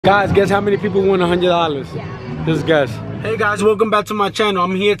Guys, guess how many people won $100? Just guess. Hey guys, welcome back to my channel.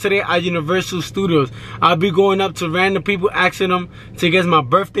 I'm here today at Universal Studios. I'll be going up to random people asking them to guess my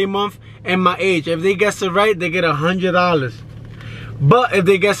birthday month and my age. If they guess it right, they get $100. But if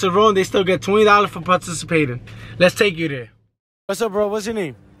they guess it wrong, they still get $20 for participating. Let's take you there. What's up, bro? What's your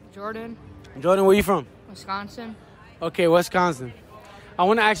name? Jordan. Jordan, where you from? Wisconsin. Okay, Wisconsin. I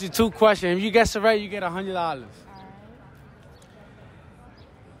want to ask you two questions. If you guess it right, you get $100.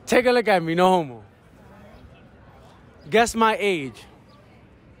 Take a look at me, no homo. Guess my age.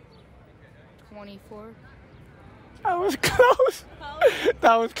 24. That was close.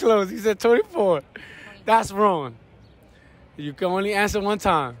 That was close. He said 24. That's wrong. You can only answer one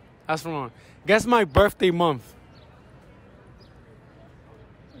time. That's wrong. Guess my birthday month.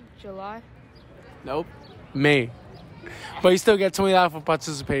 July. Nope. May. But you still get $20 for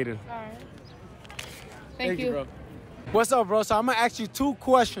participating. All right. Thank you. Bro. What's up, bro? So I'm gonna ask you two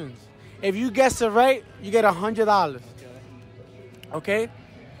questions. If you guess it right, you get $100. Okay?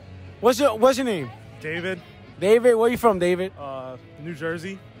 What's your name? David. David, where you from, David? New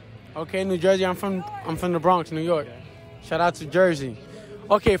Jersey. Okay, New Jersey. I'm from the Bronx, New York. Okay. Shout out to Jersey.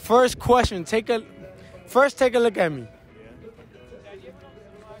 Okay, first question. Take a look at me.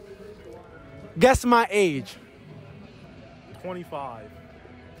 Guess my age. 25.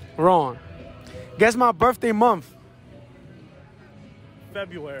 Wrong. Guess my birthday month.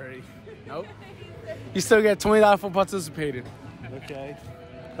 February. Nope. You still get $20 for participating. Okay.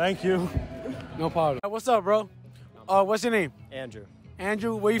 Thank you. No problem. What's up, bro? What's your name? Andrew.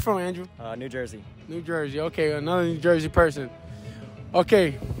 Andrew, where you from, Andrew? New Jersey. New Jersey. Okay, another New Jersey person.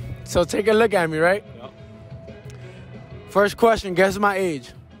 Okay, so take a look at me, right? Yep. First question, guess my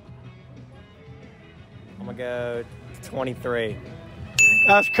age. I'm gonna go 23.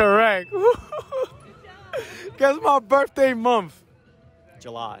 That's correct. Guess my birthday month.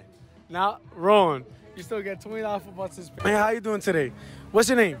 July. Now, wrong. You still get $20 for participating. Hey, how you doing today? What's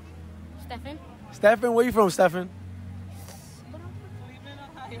your name? Stephen. Stephen, where you from, Stephen?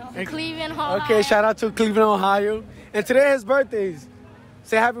 Cleveland, Ohio. Okay, shout out to Cleveland, Ohio. And today is birthdays.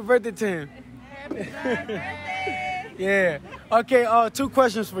 Say happy birthday to him. Happy birthday. Yeah. Okay, two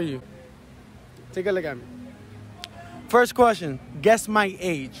questions for you. Take a look at me. First question, guess my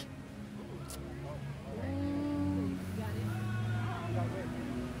age.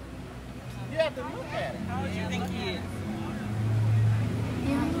 You have to look at it. How old do you think he is?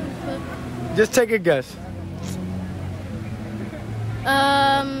 Just take a guess.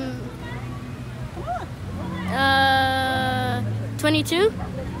 22.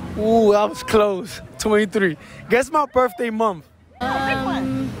 Ooh, that was close. 23. Guess my birthday month.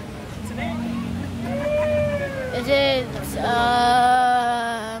 Is it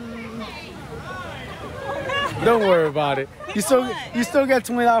Don't worry about it. You still get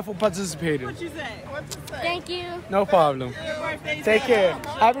 $20 for participating. What you say? Thank you. No problem. Birthday. Take care.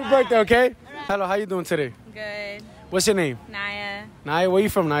 Happy birthday, okay? Hello, how you doing today? Good. What's your name? Naya. Naya, where you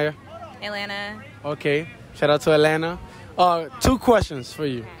from, Naya? Atlanta. Okay. Shout out to Atlanta. Two questions for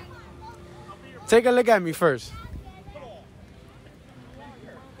you. Take a look at me first.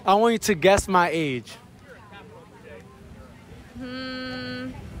 I want you to guess my age.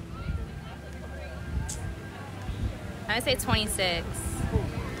 I would say 26.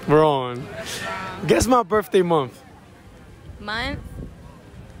 Wrong. Guess my birthday month. Month?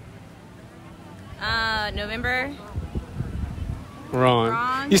 November.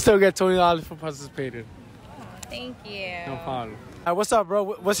 Wrong. You still get $20 for participating. Thank you. No problem. What's up, bro?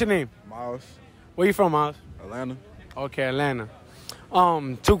 What's your name? Miles. Where you from, Miles? Atlanta. Okay, Atlanta.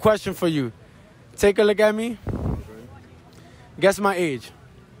 Two questions for you. Take a look at me. Okay. Guess my age.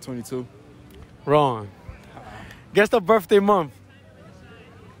 22. Wrong. Guess the birthday month.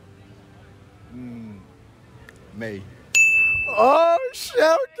 May. Oh, shit.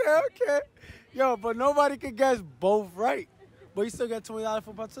 Okay. Yo, but nobody can guess both right. But you still get $20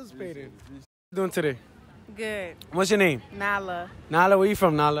 for participating. What you doing today? Good. What's your name? Nala. Nala, where you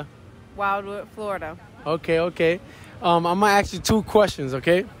from, Nala? Wildwood, Florida. Okay. I'm going to ask you two questions,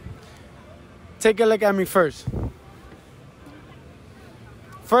 okay? Take a look at me first.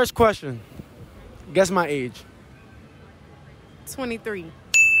 First question. Guess my age. 23.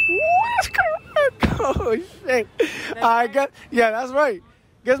 That's correct. Oh, shit. Yeah, that's right.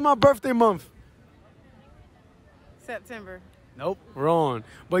 Guess my birthday month. September. Nope. Wrong.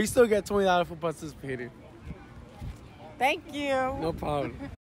 But you still get $20 for participating. Thank you. No problem.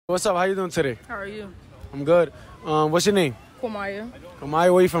 What's up? How you doing today? How are you? I'm good. What's your name? Kamaya.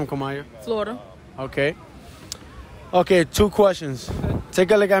 Kamaya, where you from, Kamaya? Florida. Okay. Okay, two questions.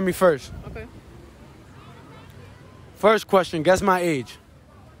 Take a look at me first. Okay. First question, guess my age.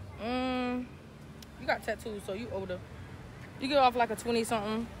 You got tattoos, so you older. You get off like a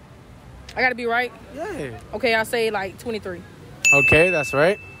 20-something. I gotta be right? Yeah. Okay, I'll say like 23. Okay, that's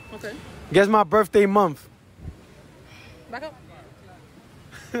right. Okay. Guess my birthday month. Back up.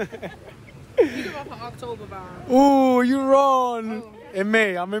 You get off in October, by. Ooh, you wrong. Oh. In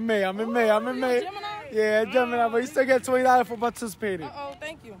May. I'm in May. I'm in May. I'm in you May. a Gemini? Yeah, Gemini, but you still get $20 for participating. Uh-oh,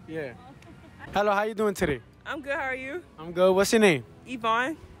 thank you. Yeah. Hello, how you doing today? I'm good. How are you? I'm good. What's your name?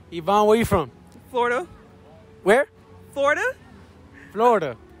 Yvonne, Yvonne, where you from? Florida. Where? Florida?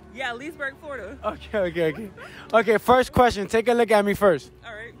 Florida. Yeah, Leesburg, Florida. Okay. Okay, first question. Take a look at me first.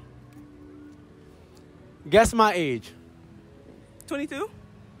 All right. Guess my age. 22?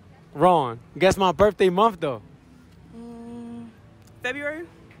 Wrong. Guess my birthday month, though. February?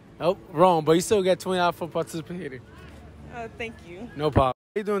 Oh, wrong, but you still get $20 for participating. Thank you. No problem.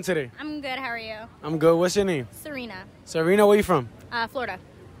 How you doing today? I'm good. How are you? I'm good. What's your name? Serena. Serena, where you from? Florida.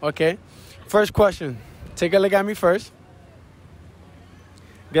 Okay. First question. Take a look at me first.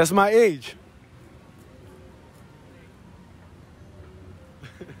 Guess my age.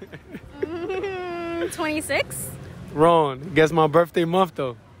 26. Wrong. Guess my birthday month,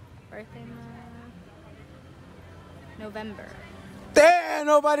 though. Birthday month. November. Damn,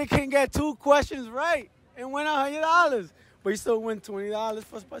 nobody can get 2 questions right and win $100. But you still win $20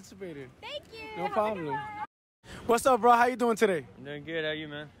 for participating. Thank you. No problem. What's up, bro? How you doing today? I'm doing good. How are you,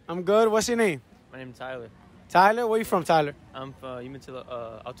 man? I'm good. What's your name? My name's Tyler. Tyler? Where you from, Tyler? I'm from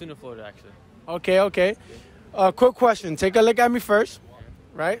Altoona, Florida, actually. Okay. Quick question. Take a look at me first.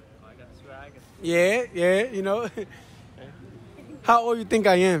 Right? I got swag. Yeah, you know. How old you think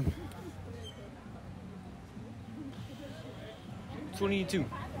I am? 22.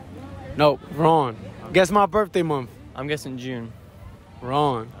 No, wrong. Guess my birthday month. I'm guessing June.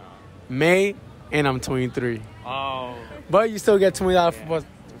 Wrong. May, and I'm 23. Oh. But you still get $20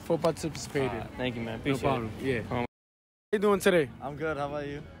 for participating. Thank you, man. No Appreciate problem. it. Yeah. How you doing today? I'm good. How about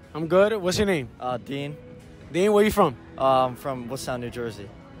you? I'm good. What's your name? Dean. Dean, where you from? I'm from Woodstown, New Jersey.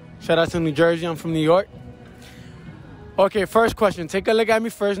 Shout out to New Jersey. I'm from New York. Okay, first question. Take a look at me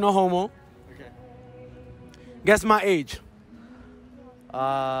first. No homo. Okay. Guess my age.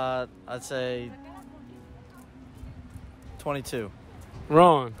 I'd say 22.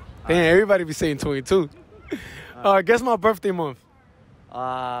 Wrong. Damn, everybody be saying 22. Guess my birthday month.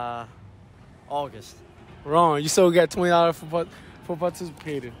 August. Wrong. You still get $20 for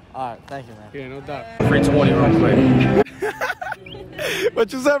participating. All right. Thank you, man. Yeah, no doubt. Free 20 real quick.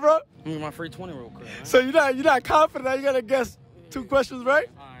 What you said, bro? Give me my free 20 real quick. Man. So you're not confident that you gotta guess 2 questions, right?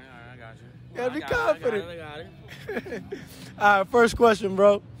 All right, I got you. Yeah, be confident. I got it. All right, first question,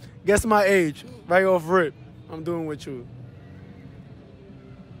 bro. Guess my age. Right off rip. I'm doing with you.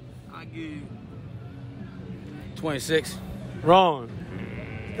 I give you 26. Wrong.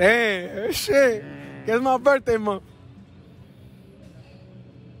 Damn, shit. Guess my birthday month.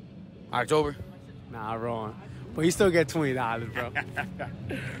 October. Nah, wrong. But you still get $20, bro.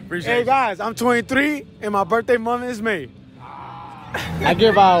 Appreciate Hey, guys, I'm 23, and my birthday month is May. I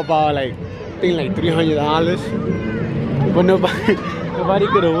give out about, like, I think, like $300. But nobody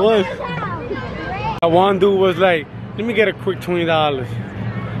could have won. One dude was like, let me get a quick $20.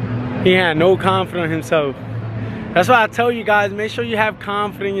 He had no confidence in himself. That's why I tell you guys, make sure you have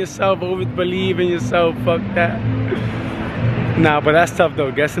confidence in yourself, always believe in yourself, fuck that. Nah, but that's tough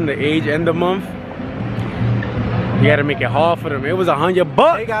though, guessing the age and the month. You gotta make it hard for them. It was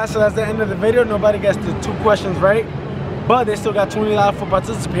 $100. Hey guys, so that's the end of the video. Nobody gets the 2 questions right, but they still got $20 for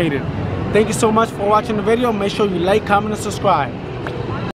participating. Thank you so much for watching the video. Make sure you like, comment, and subscribe.